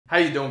How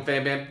you doing,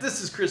 fam bam?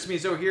 This is Chris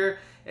Mizo here,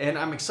 and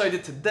I'm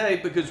excited today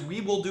because we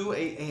will do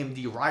a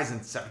AMD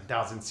Ryzen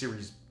 7000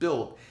 series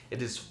build.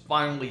 It is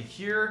finally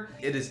here.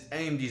 It is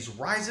AMD's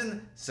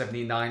Ryzen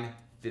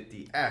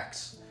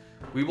 7950X.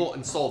 We will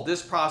install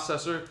this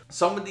processor.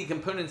 Some of the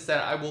components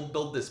that I will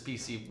build this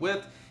PC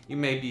with, you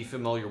may be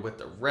familiar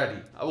with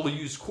already. I will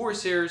use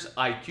Corsair's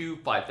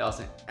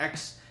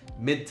iQ5000X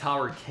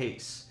mid-tower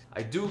case.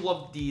 I do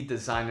love the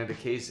design of the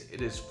case.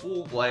 It is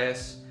full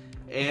glass,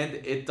 and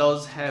it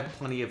does have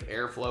plenty of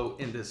airflow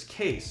in this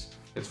case.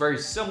 It's very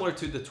similar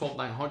to the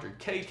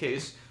 12900K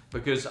case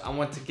because I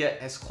want to get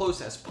as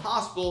close as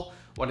possible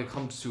when it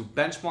comes to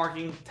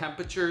benchmarking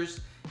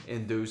temperatures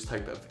in those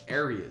type of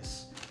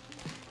areas.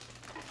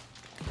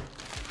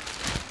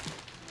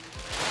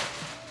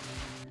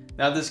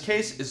 Now this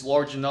case is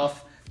large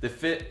enough to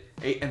fit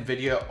a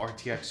NVIDIA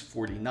RTX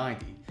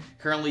 4090.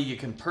 Currently you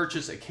can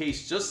purchase a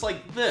case just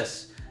like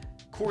this,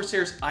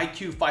 Corsair's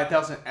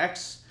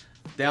iQ5000X,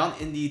 down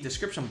in the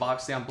description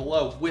box down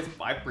below with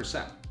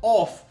 5%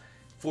 off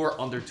for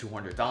under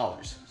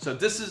 $200. So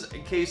this is a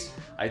case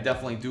I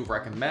definitely do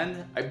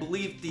recommend. I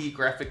believe the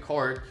graphic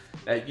card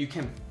that you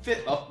can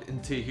fit up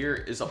into here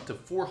is up to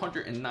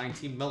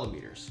 419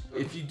 millimeters.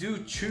 If you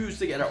do choose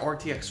to get an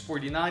RTX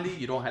 4090,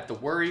 you don't have to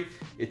worry.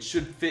 It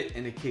should fit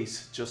in a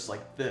case just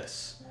like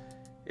this.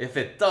 If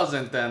it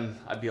doesn't, then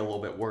I'd be a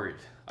little bit worried.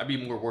 I'd be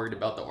more worried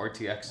about the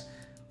RTX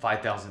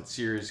 5000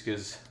 series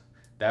because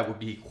that would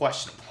be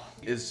questionable.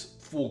 It's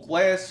full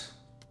glass,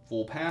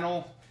 full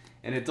panel,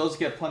 and it does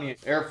get plenty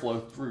of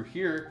airflow through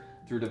here,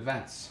 through the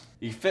vents.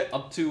 You fit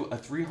up to a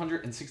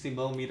 360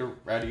 millimeter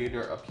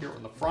radiator up here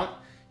on the front.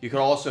 You could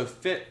also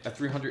fit a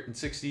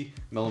 360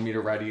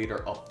 millimeter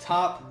radiator up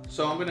top.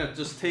 So I'm gonna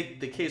just take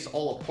the case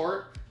all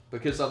apart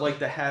because I'd like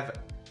to have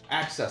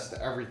access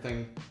to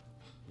everything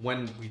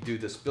when we do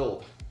this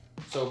build.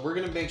 So we're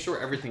gonna make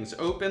sure everything's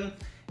open,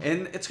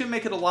 and it's gonna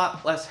make it a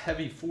lot less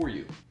heavy for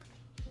you.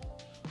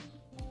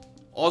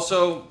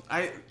 Also,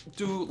 I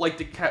do like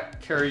to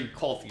carry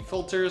coffee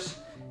filters,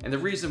 and the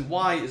reason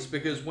why is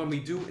because when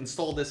we do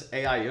install this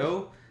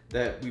AIO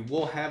that we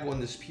will have on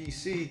this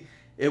PC,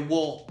 it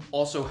will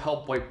also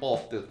help wipe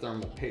off the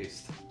thermal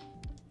paste.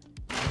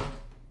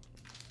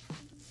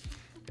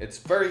 It's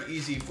very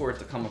easy for it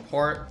to come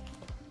apart.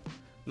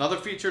 Another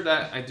feature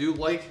that I do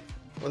like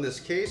on this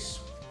case,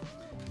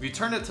 if you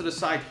turn it to the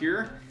side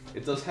here,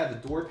 it does have a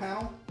door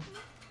panel.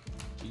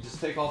 You just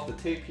take off the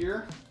tape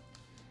here,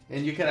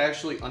 and you can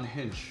actually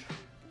unhinge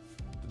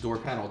the door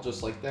panel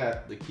just like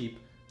that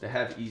to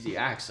have easy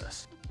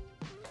access.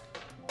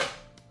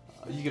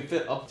 You can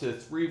fit up to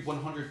 3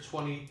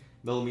 120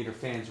 millimeter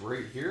fans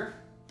right here,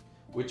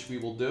 which we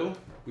will do.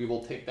 We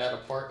will take that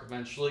apart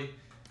eventually.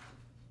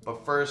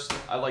 But first,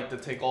 I like to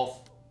take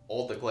off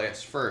all the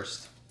glass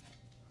first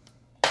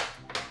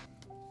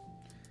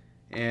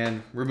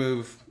and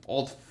remove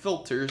all the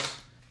filters.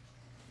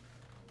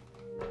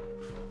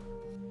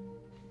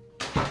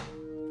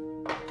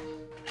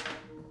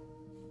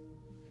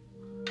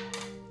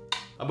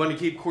 I'm going to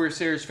keep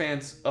Corsair's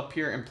fans up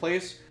here in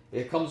place.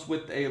 It comes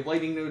with a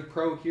Lighting Node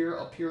Pro here,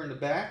 up here in the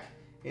back,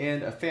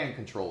 and a fan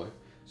controller.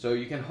 So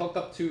you can hook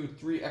up to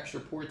 3 extra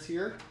ports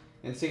here,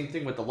 and same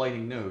thing with the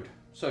lighting node.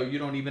 So you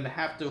don't even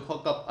have to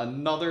hook up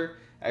another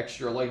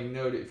extra lighting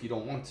node if you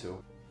don't want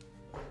to.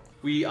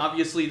 We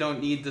obviously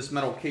don't need this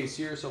metal case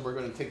here, so we're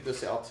going to take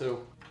this out too.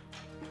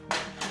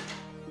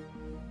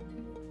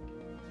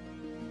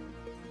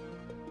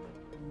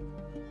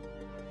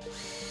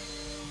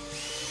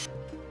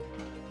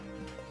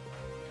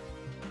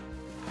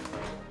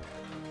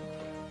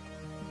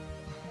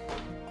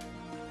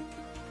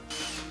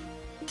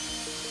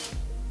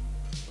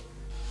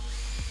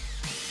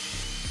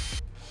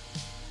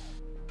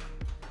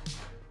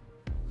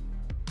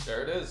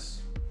 There it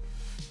is.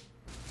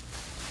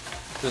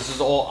 This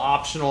is all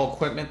optional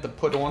equipment to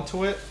put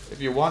onto it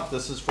if you want.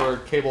 This is for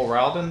cable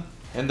routing.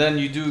 And then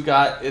you do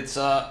got its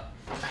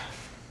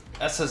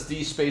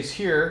SSD space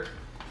here.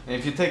 And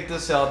if you take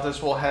this out,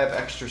 this will have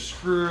extra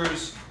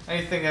screws,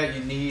 anything that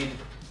you need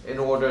in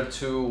order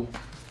to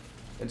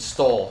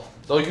install.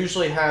 They'll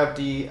usually have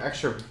the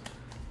extra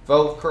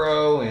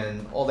Velcro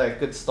and all that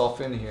good stuff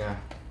in here.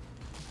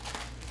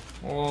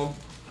 Well,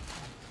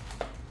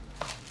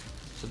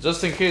 so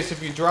just in case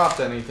if you dropped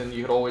anything,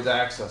 you could always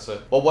access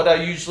it. But what I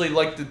usually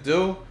like to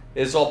do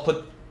is I'll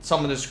put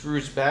some of the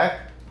screws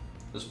back.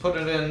 Just put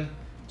it in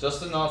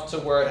just enough to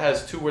where it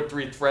has 2 or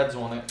 3 threads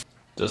on it.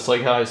 Just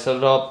like how I set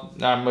it up.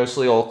 Now I'm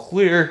mostly all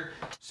clear.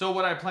 So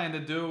what I plan to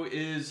do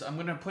is I'm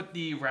gonna put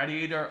the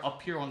radiator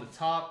up here on the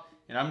top,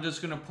 and I'm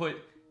just gonna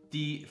put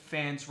the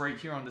fans right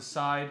here on the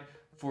side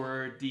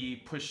for the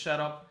push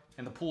setup,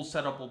 and the pull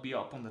setup will be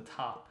up on the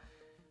top.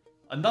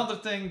 Another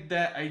thing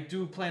that I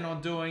do plan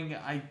on doing,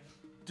 I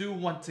do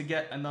want to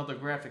get another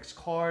graphics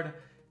card.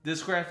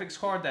 This graphics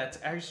card that's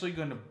actually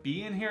going to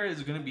be in here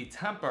is going to be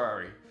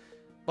temporary,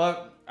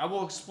 but I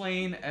will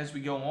explain as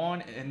we go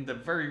on, and the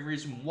very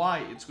reason why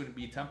it's going to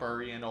be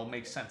temporary, and it'll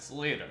make sense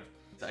later.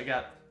 I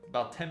got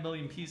about 10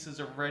 million pieces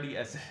already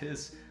as it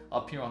is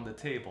up here on the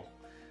table.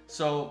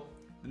 So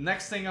The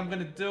next thing I'm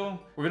gonna do,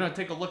 we're gonna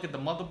take a look at the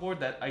motherboard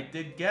that I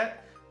did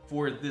get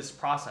for this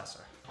processor.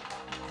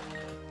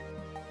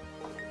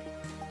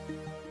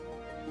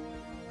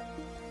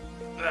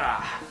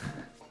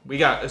 We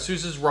got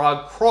ASUS's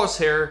ROG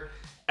CORSAIR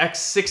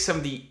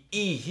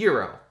X670E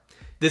Hero.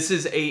 This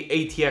is a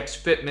ATX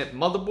fitment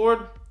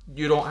motherboard.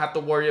 You don't have to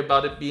worry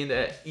about it being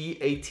an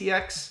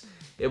eATX.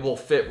 It will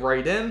fit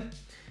right in.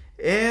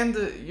 And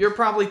you're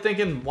probably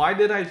thinking, why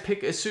did I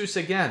pick ASUS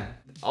again?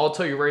 I'll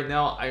tell you right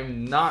now,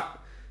 I'm not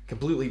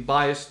completely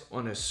biased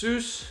on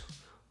ASUS,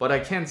 but I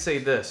can say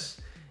this.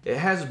 It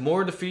has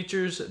more of the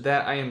features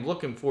that I am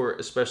looking for,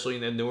 especially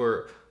in a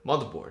newer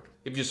motherboard.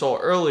 If you saw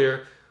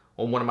earlier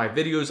on one of my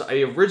videos,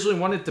 I originally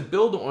wanted to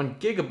build on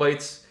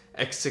Gigabyte's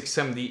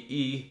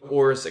X670E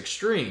Aorus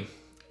Extreme,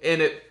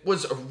 and it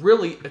was a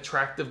really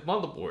attractive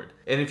motherboard.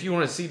 And if you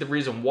want to see the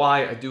reason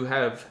why, I do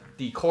have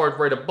the card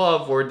right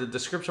above or the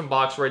description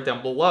box right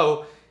down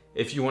below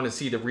if you want to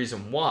see the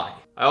reason why.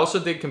 I also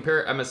did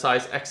compare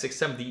MSI's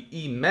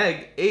X670E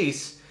Meg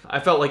Ace. I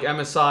felt like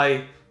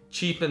MSI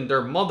cheapened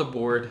their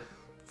motherboard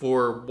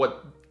for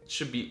what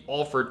should be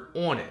offered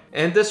on it.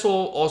 And this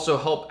will also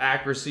help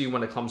accuracy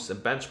when it comes to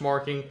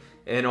benchmarking,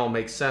 and it'll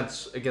make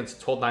sense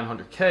against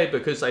 12900K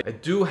because I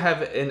do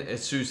have an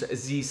ASUS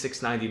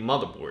Z690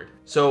 motherboard.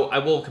 So I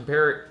will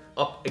compare it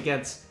up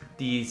against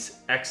these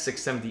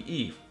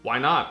X670E. Why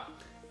not?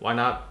 Why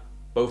not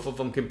both of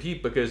them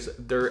compete? Because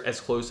they're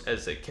as close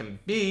as it can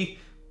be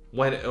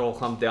when it'll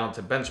come down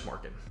to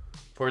benchmarking.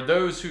 For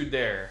those who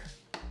dare,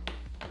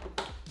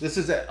 this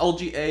is an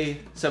LGA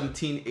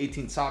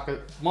 1718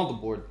 socket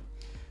motherboard.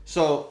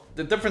 So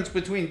the difference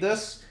between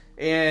this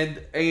and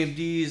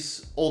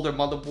AMD's older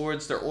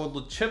motherboards, their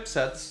older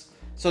chipsets,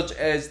 such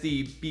as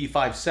the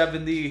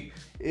B570,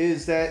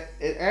 is that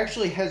it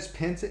actually has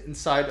pins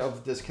inside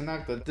of this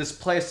connector, this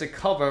plastic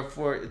cover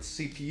for its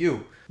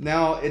CPU.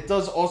 Now, it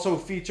does also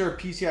feature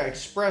PCI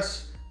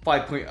Express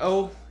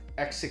 5.0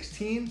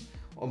 X16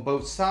 on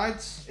both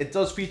sides. It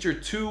does feature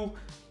two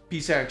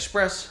PCI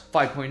Express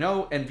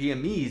 5.0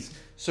 NVMe's,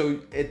 so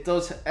it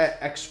does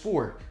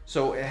X4,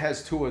 so it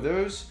has two of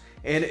those.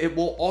 And it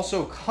will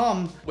also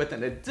come with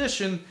an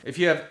addition if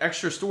you have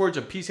extra storage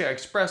of PCI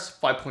Express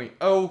 5.0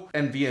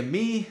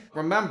 NVMe.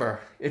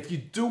 Remember, if you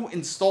do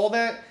install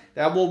that,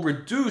 that will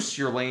reduce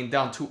your lane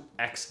down to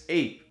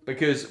X8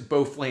 because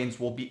both lanes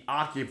will be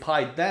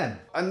occupied then.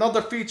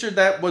 Another feature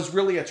that was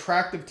really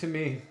attractive to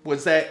me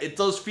was that it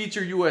does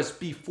feature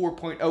USB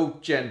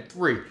 4.0 Gen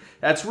 3.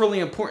 That's really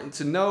important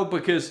to know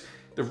because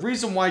the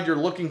reason why you're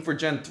looking for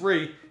Gen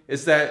 3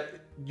 is that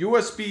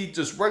USB,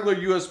 just regular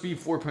USB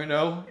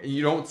 4.0, and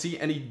you don't see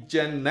any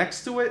Gen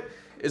next to it,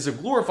 is a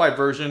glorified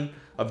version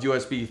of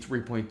USB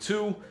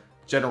 3.2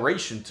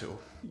 Generation 2.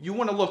 You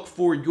want to look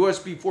for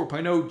USB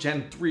 4.0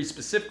 Gen 3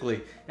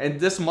 specifically, and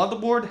this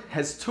motherboard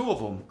has two of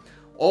them.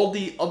 All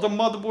the other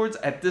motherboards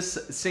at this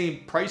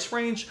same price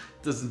range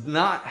does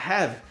not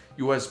have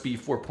USB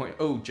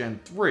 4.0 Gen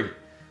 3.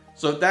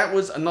 So that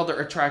was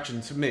another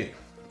attraction to me.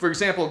 For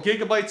example,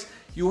 Gigabytes,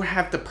 you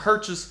have to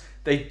purchase.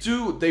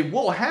 They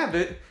will have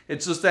it,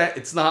 it's just that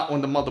it's not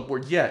on the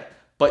motherboard yet,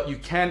 but you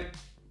can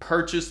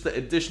purchase the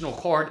additional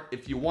card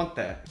if you want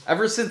that.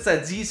 Ever since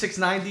that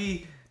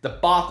Z690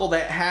 debacle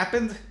that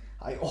happened,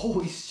 I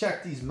always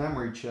check these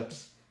memory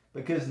chips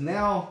because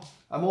now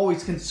I'm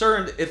always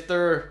concerned if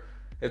the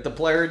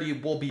polarity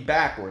will be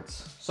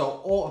backwards.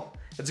 So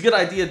it's a good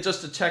idea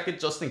just to check it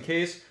just in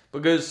case,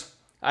 because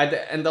I had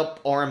to end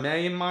up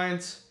RMA in mine.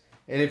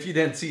 And if you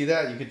didn't see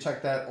that, you can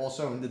check that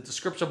also in the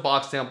description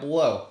box down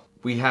below.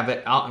 We have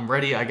it out and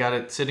ready. I got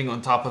it sitting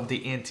on top of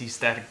the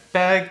anti-static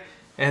bag,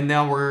 and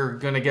now we're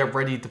gonna get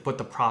ready to put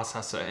the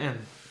processor in.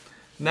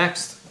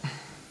 Next,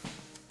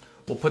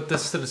 we'll put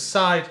this to the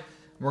side.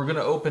 We're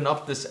gonna open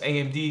up this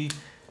AMD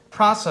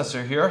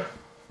processor here.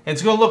 And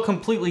it's gonna look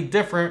completely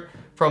different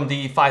from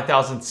the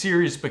 5000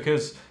 series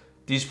because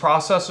these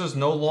processors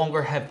no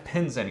longer have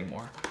pins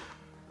anymore.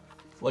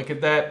 Look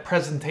at that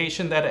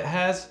presentation that it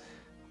has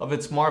of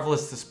its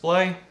marvelous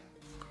display.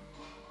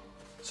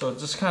 So it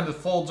just kind of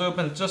folds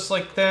open just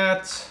like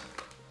that.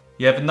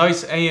 You have a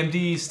nice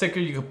AMD sticker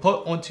you can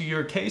put onto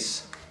your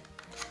case.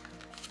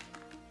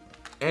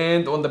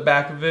 And on the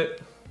back of it,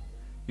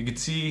 you can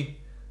see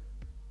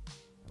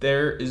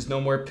there is no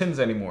more pins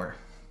anymore.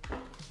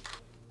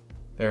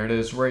 There it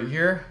is right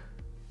here.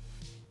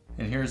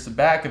 And here's the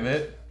back of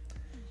it.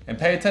 And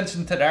pay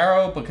attention to the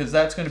arrow because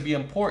that's going to be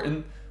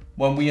important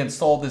when we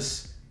install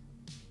this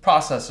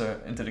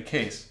processor into the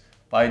case.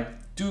 But I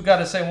do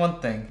gotta say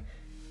one thing.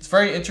 It's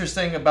very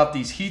interesting about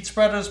these heat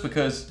spreaders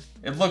because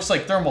it looks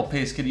like thermal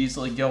paste could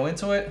easily go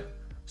into it.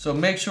 So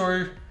make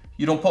sure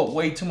you don't put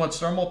way too much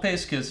thermal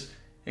paste because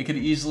it could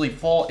easily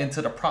fall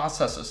into the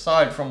processor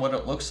side from what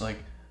it looks like.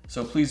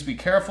 So please be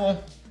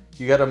careful.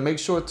 You gotta make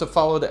sure to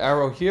follow the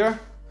arrow here.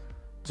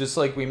 Just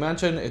like we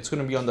mentioned, it's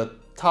gonna be on the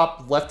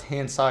top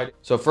left-hand side.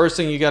 So first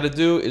thing you gotta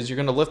do is you're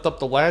gonna lift up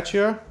the latch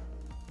here.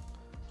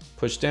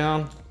 Push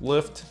down,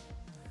 lift.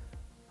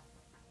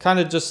 Kind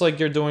of just like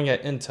you're doing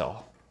at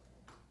Intel.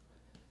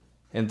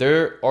 And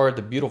there are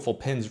the beautiful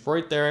pins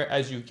right there,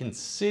 as you can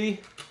see.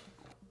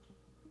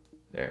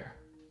 There.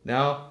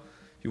 Now,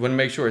 you want to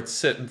make sure it's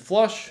sitting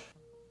flush.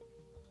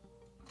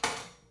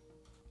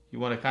 You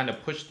want to kind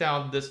of push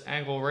down this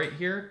angle right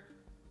here.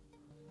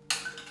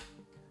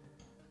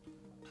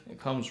 It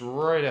comes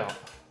right out.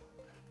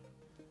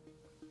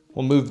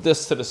 We'll move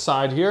this to the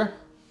side here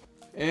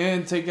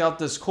and take out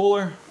this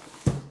cooler.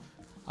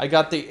 I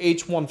got the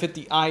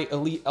H150i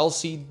Elite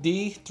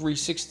LCD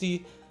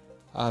 360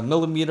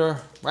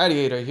 millimeter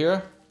radiator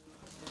here.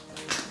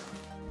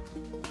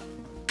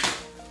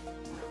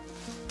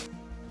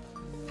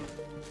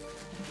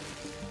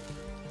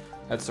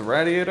 That's the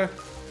radiator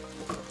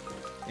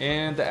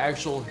and the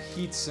actual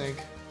heatsink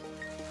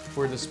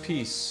for this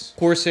piece.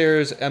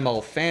 Corsair's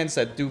ML fans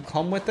that do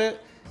come with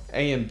it,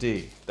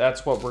 AMD.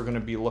 That's what we're gonna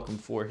be looking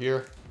for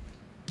here.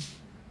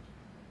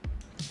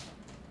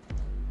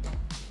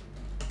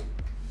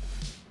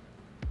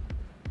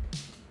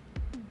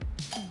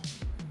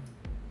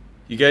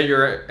 You get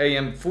your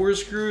AM4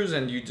 screws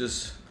and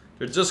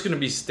they're just gonna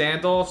be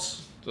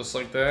standoffs, just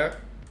like that.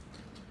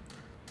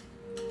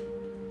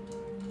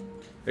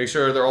 Make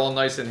sure they're all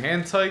nice and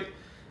hand tight.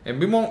 And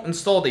we won't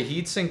install the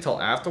heatsink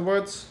till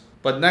afterwards.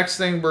 But next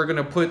thing, we're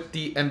gonna put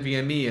the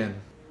NVMe in.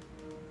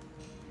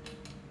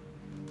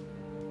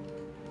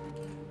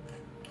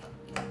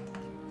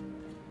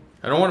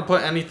 I don't want to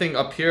put anything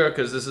up here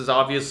because this is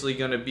obviously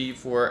going to be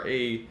for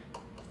a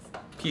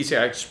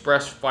PCI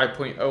Express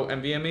 5.0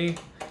 NVMe,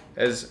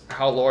 as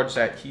how large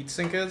that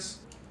heatsink is.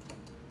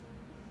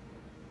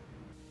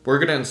 We're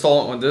going to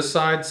install it on this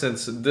side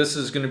since this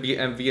is going to be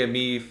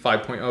NVMe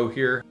 5.0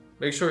 here.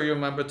 Make sure you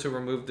remember to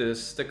remove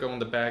this sticker on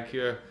the back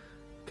here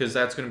because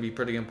that's going to be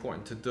pretty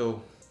important to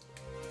do.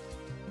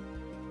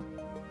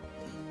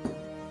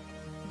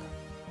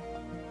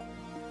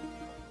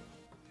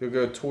 You'll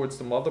go towards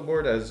the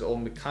motherboard as it'll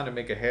kind of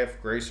make a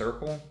half gray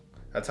circle.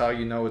 That's how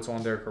you know it's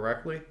on there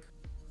correctly.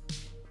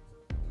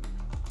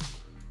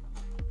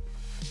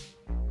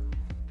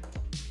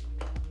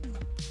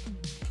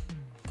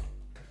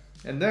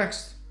 And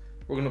next,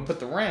 we're gonna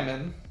put the RAM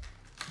in.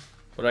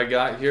 What I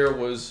got here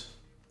was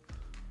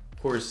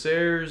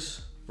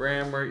Corsair's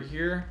RAM right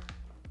here.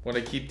 Want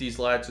to keep these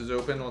latches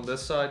open on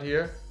this side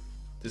here.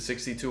 The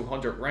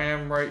 6200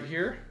 RAM right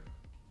here.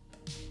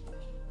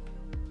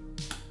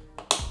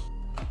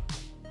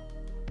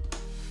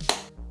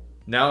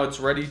 Now it's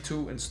ready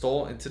to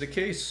install into the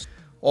case.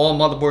 All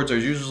motherboards are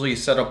usually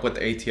set up with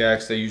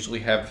ATX. They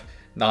usually have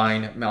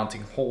 9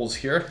 mounting holes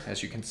here,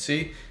 as you can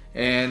see.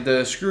 And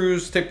the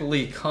screws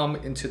typically come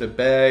into the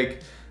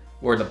bag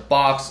or the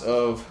box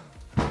of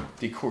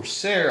the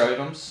Corsair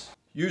items.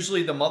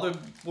 Usually the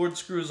motherboard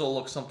screws will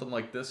look something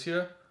like this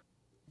here.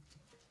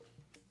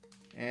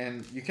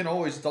 And you can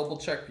always double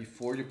check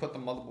before you put the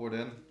motherboard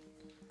in.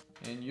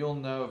 And you'll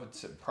know if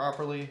it's set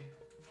properly.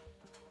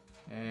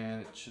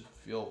 And it should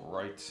feel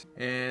right.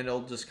 And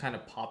it'll just kind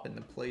of pop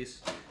into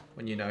place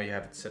when you know you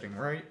have it sitting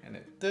right, and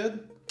it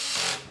did.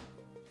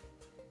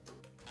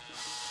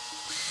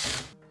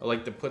 I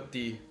like to put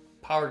the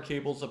power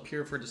cables up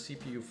here for the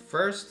CPU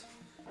first.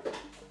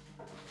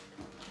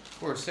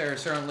 Corsair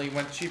certainly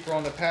went cheaper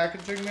on the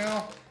packaging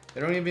now. They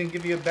don't even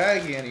give you a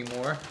baggie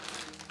anymore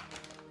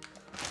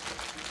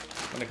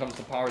when it comes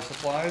to power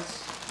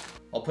supplies.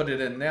 I'll put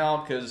it in now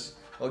because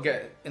it'll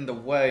get in the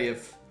way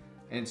if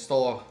I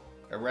install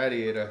a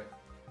radiator.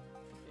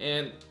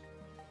 And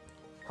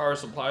power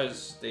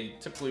supplies, they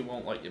typically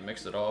won't let you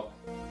mix it up.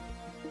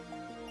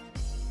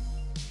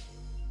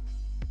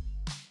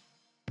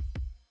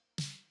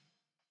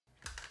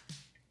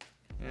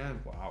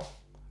 And wow,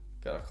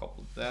 got a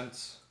couple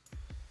dents,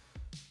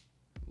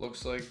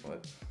 looks like,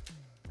 but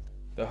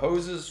the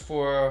hoses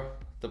for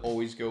the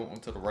always go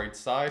onto the right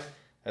side.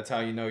 That's how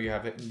you know you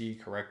have it in the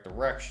correct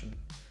direction.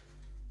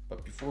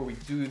 But before we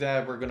do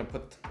that, we're gonna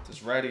put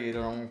this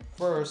radiator on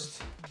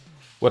first.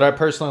 What I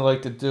personally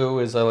like to do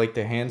is I like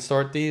to hand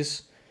start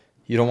these.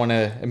 You don't want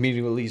to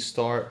immediately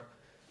start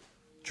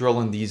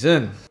drilling these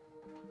in.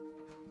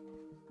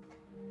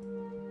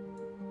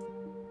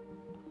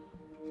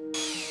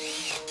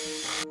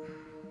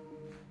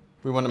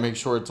 We want to make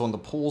sure it's on the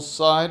pull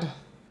side.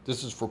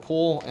 This is for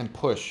pull and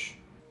push.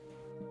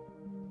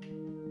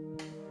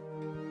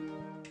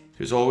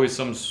 There's always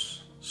some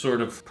sort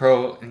of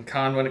pro and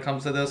con when it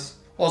comes to this.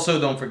 Also,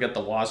 don't forget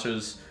the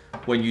washers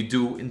when you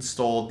do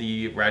install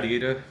the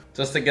radiator.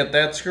 Just to get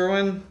that screw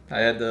in, I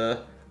had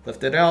to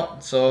lift it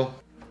out, so.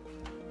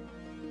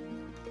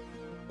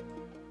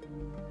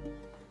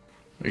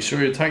 Make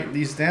sure you tighten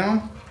these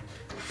down.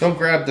 Don't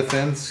grab the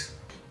fins.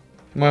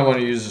 You might want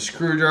to use a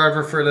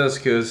screwdriver for this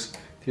because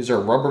these are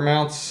rubber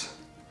mounts.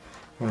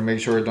 I want to make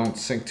sure it don't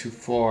sink too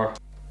far.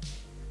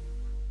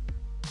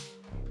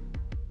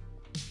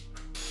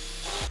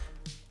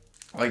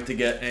 I like to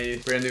get a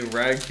brand new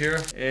rag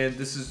here, and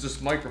this is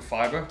just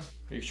microfiber.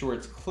 Make sure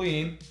it's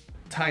clean.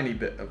 Tiny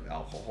bit of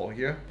alcohol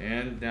here,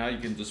 and now you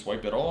can just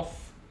wipe it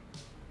off.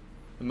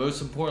 And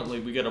most importantly,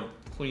 we gotta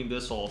clean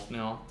this off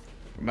now.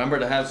 Remember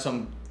to have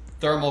some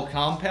thermal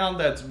compound.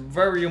 That's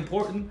very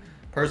important.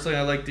 Personally,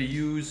 I like to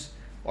use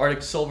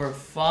Arctic Silver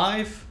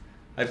 5.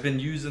 I've been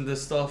using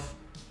this stuff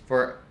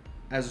for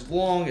as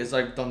long as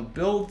I've done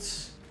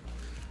builds.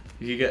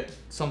 You get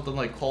something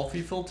like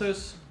coffee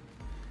filters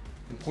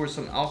and pour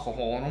some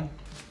alcohol in them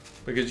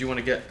because you want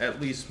to get at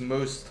least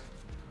most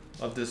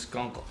of this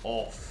gunk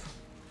off.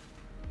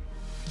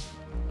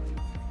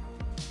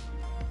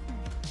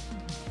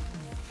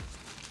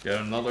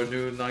 Got another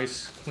new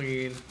nice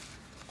clean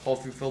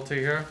coffee filter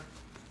here.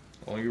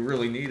 All you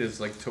really need is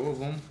like 2 of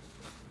them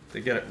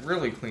to get it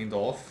really cleaned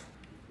off.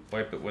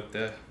 Wipe it with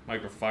the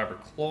microfiber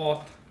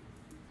cloth.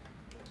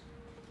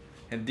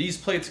 And these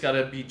plates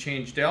gotta be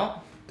changed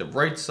out. The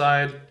right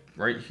side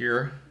right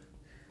here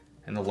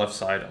and the left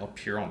side up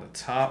here on the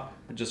top.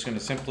 We're just gonna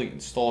simply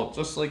install it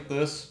just like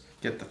this.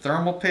 Get the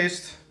thermal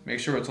paste, make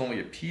sure it's only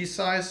a pea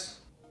size.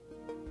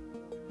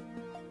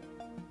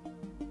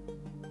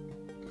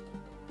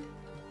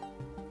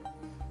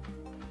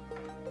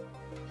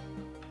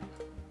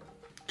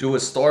 Do a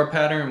star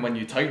pattern when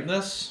you tighten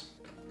this.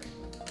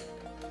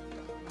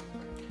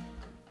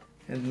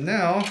 And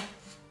now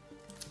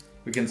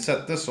we can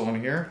set this on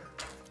here.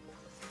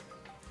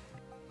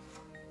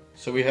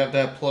 So we have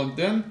that plugged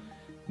in.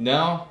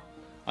 Now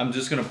I'm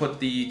just gonna put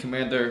the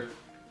Commander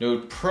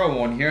Node Pro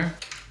on here.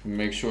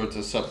 Make sure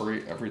to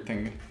separate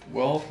everything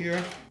well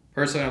here.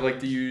 Personally, I like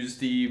to use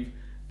the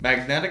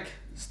magnetic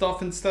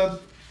stuff instead.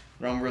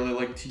 I don't really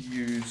like to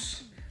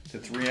use the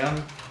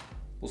 3M.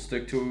 We'll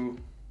stick to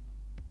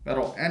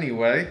metal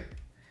anyway.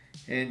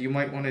 And you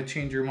might want to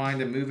change your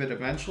mind and move it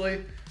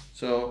eventually.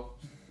 So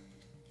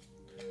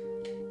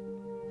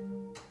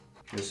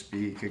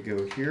USB could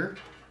go here.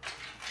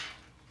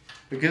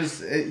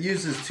 Because it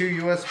uses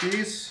 2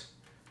 USBs,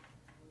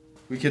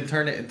 we can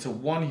turn it into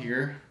one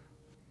here.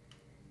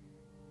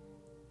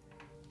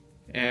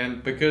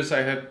 And because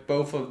I have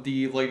both of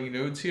the lighting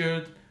nodes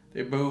here,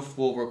 they both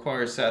will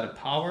require SATA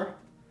power.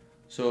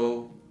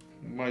 So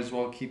might as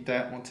well keep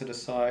that one to the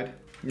side.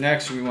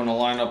 Next, we want to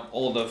line up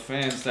all the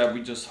fans that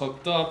we just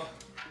hooked up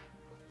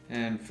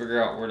and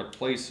figure out where to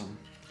place them.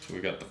 So we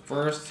got the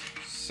first,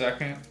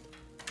 second,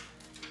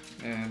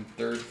 and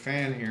third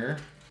fan here.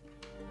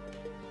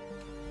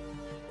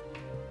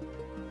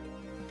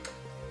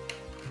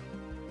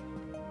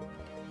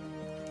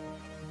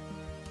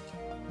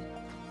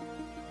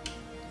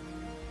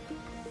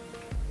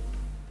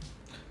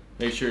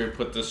 Make sure you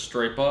put this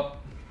stripe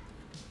up.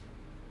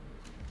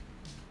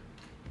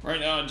 Right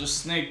now I just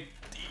snaked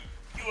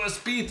the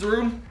USB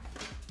through.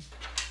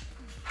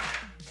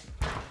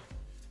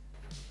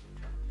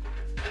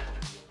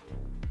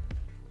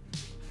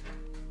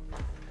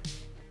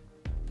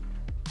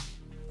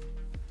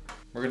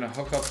 We're gonna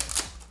hook up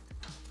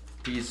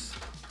these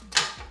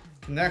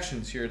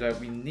connections here that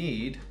we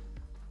need.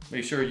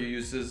 Make sure you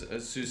use this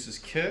ASUS's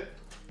kit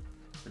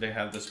where they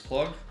have this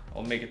plug.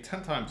 I'll make it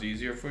 10 times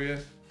easier for you.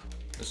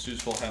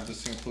 ASUS will have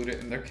this included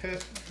in their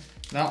kit.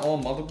 Not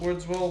all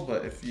motherboards will,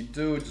 but if you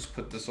do, just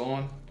put this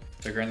on.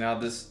 Like right now,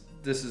 this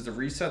is the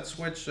reset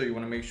switch, so you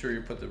want to make sure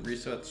you put the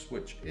reset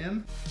switch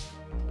in.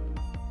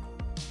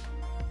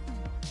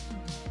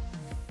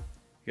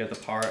 You got the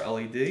power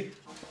LED.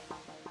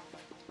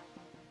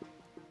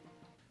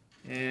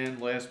 And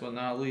last but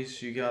not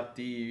least, you got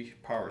the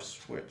power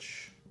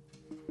switch.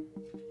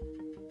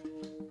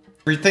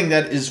 Everything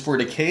that is for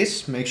the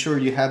case, make sure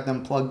you have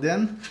them plugged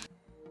in.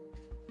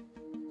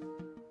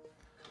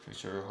 Make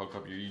sure you hook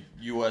up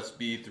your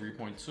USB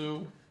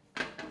 3.2,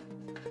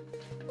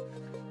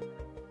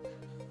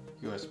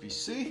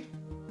 USB-C,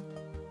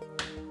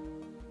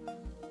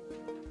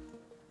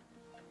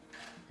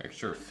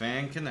 extra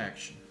fan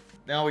connection.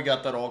 Now we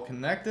got that all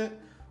connected.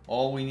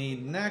 All we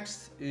need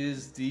next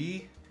is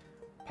the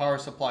power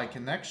supply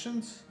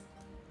connections.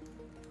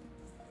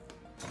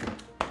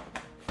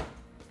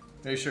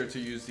 Make sure to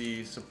use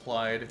the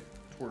supplied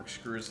Torx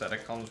screws that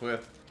it comes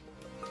with.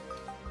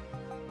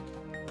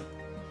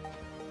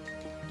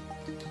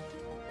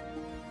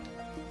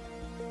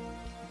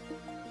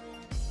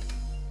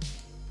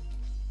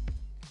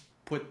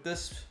 Put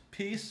this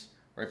piece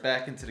right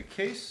back into the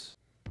case.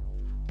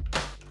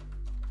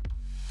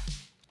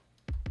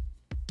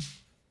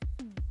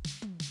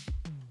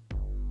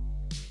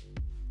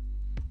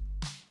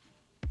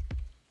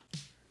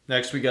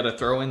 Next, we got to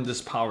throw in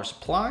this power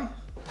supply.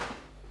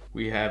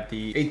 We have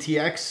the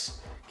ATX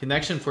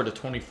connection for the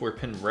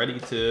 24-pin ready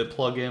to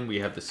plug in. We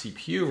have the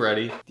CPU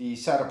ready. The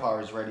SATA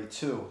power is ready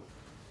too.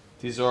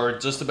 These are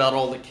just about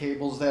all the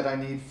cables that I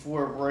need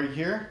for right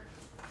here.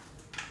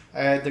 I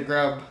had to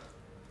grab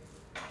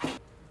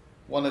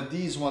one of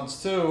these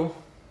ones too.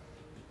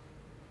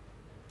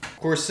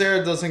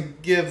 Corsair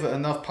doesn't give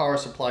enough power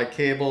supply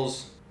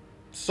cables.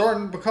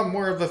 Starting to become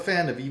more of a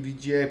fan of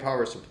EVGA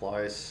power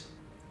supplies.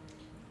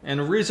 And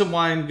the reason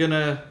why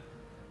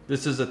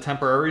this is a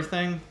temporary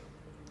thing,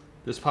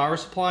 this power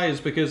supply,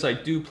 is because I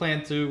do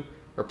plan to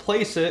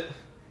replace it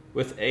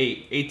with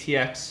a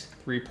ATX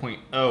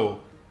 3.0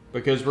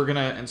 because we're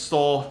gonna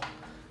install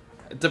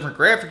a different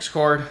graphics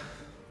card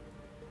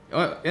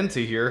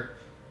into here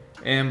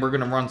and we're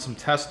gonna run some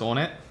tests on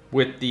it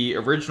with the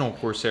original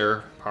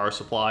Corsair power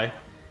supply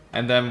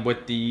and then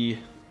with the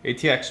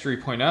ATX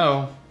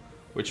 3.0,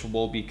 which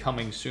will be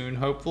coming soon,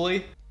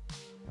 hopefully.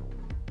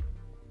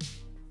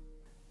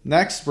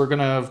 Next, we're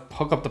gonna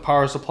hook up the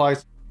power supply.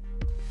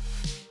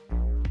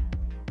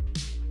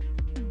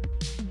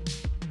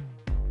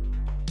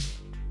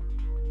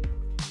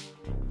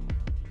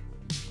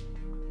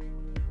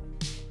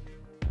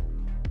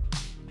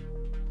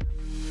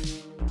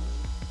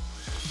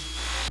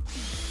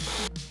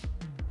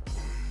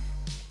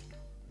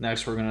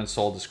 Next, we're gonna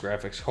install this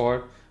graphics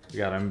card. We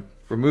gotta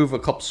remove a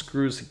couple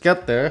screws to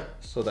get there,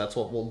 so that's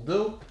what we'll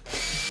do.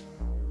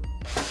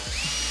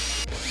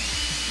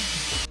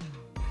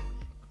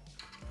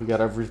 We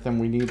got everything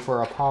we need for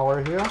our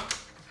power here.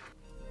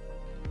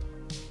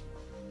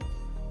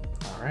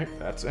 All right,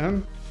 that's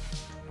in.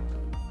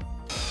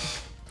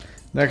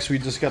 Next, we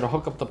just gotta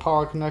hook up the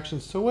power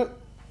connections to it.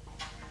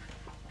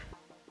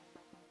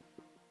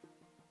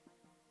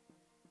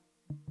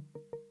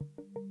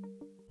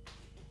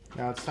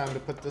 Now it's time to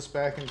put this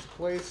back into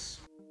place.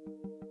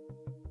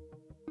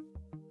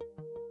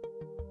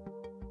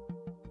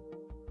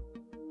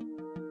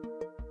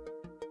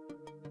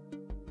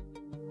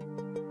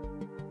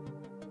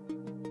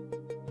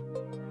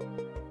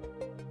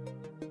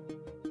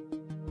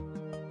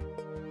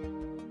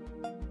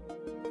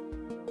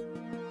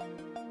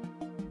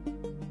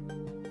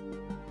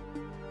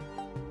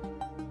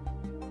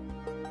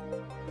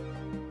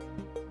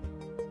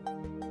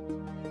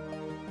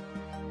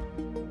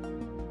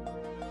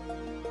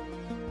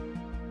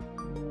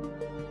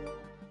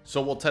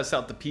 So we'll test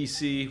out the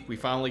PC. We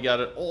finally got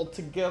it all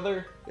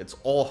together. It's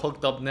all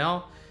hooked up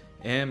now,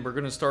 and we're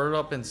gonna start it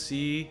up and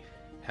see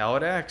how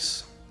it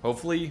acts.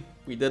 Hopefully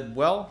we did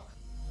well.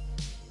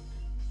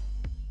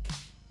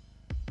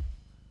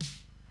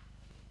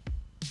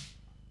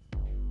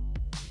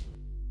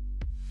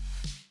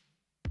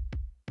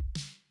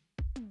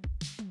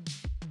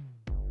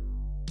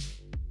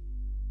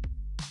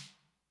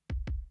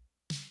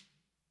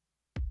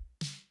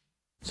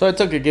 So I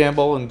took a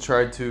gamble and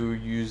tried to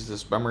use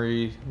this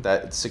memory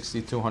that's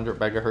 6200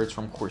 megahertz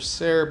from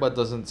Corsair, but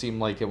doesn't seem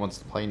like it wants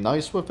to play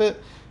nice with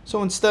it.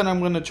 So instead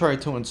I'm going to try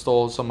to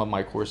install some of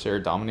my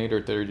Corsair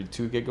Dominator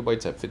 32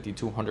 gigabytes at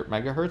 5200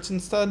 megahertz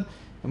instead,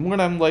 and more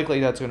than likely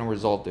that's going to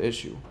resolve the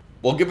issue.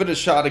 We'll give it a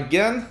shot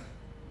again.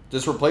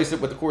 Just replace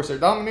it with the Corsair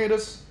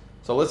Dominators.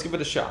 So let's give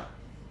it a shot.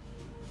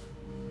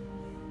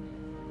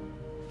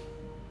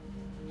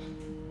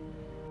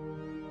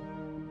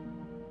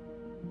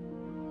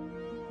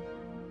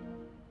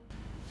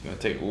 It's gonna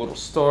take a little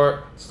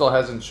start. Still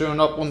hasn't shown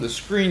up on the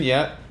screen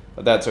yet,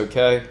 but that's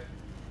okay.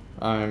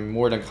 I'm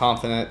more than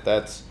confident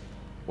that's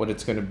what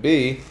it's gonna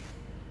be.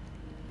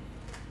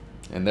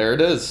 And there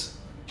it is.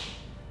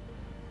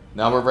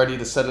 Now we're ready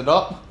to set it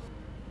up.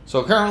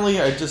 So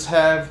currently I just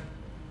have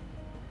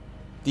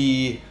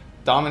the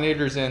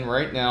Dominators in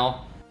right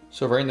now.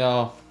 So right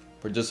now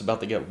we're just about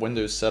to get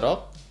Windows set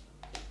up.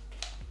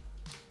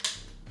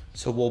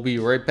 So we'll be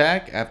right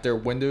back after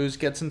Windows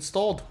gets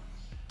installed.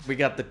 We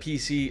got the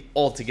PC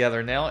all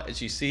together now.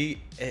 As you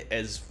see, it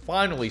has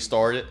finally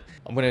started.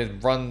 I'm going to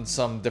run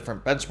some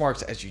different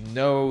benchmarks, as you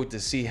know, to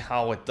see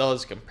how it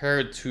does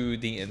compared to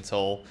the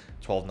Intel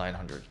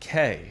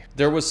 12900K.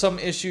 There was some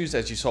issues,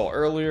 as you saw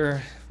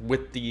earlier,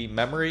 with the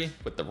memory,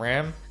 with the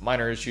RAM.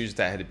 Minor issues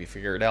that had to be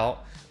figured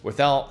out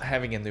without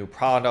having a new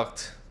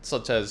product,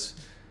 such as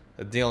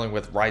dealing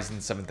with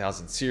Ryzen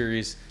 7000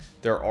 series.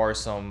 There are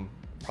some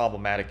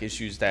problematic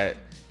issues that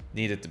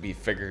needed to be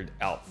figured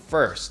out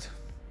first,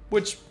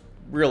 which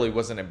really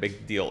wasn't a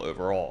big deal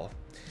overall.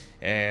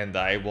 And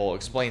I will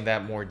explain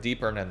that more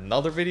deeper in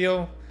another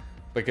video,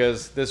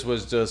 because this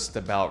was just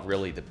about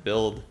really the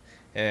build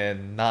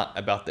and not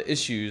about the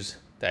issues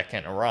that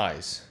can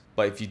arise.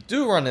 But if you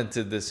do run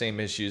into the same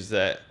issues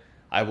that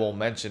I will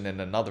mention in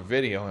another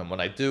video, and when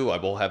I do, I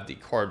will have the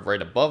card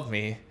right above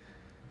me,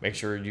 make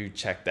sure you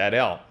check that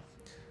out.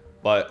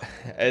 But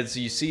as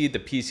you see, the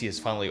PC is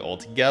finally all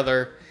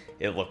together.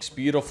 It looks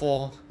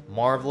beautiful,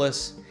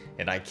 marvelous,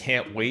 and I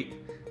can't wait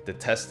to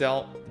test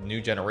out the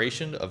new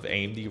generation of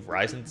AMD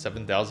RYZEN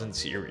 7000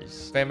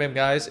 series. Bam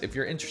guys, if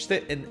you're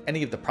interested in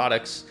any of the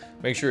products,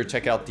 make sure to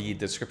check out the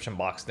description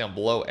box down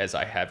below, as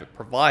I have it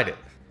provided.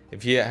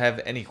 If you have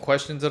any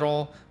questions at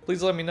all,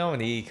 please let me know in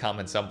the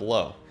comments down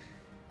below.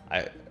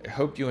 I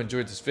hope you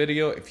enjoyed this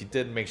video. If you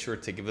did, make sure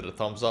to give it a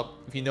thumbs up.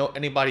 If you know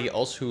anybody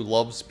else who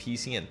loves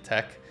PC and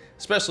tech,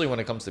 especially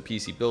when it comes to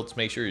PC builds,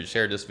 make sure you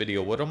share this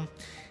video with them.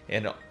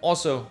 And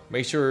also,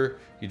 make sure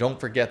you don't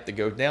forget to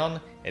go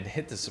down and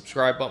hit the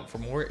subscribe button for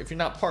more. If you're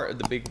not part of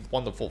the big,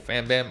 wonderful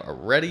fan bam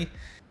already,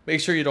 make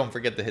sure you don't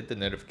forget to hit the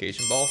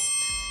notification bell.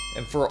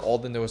 And for all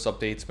the newest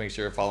updates, make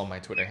sure to follow my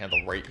Twitter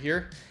handle right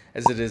here,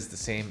 as it is the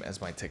same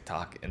as my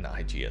TikTok and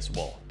IG as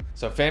well.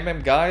 So fan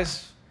bam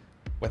guys,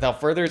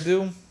 without further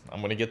ado, I'm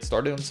going to get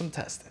started on some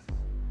testing.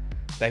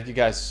 Thank you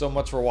guys so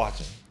much for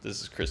watching.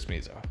 This is Chris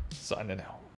Mizo, signing out.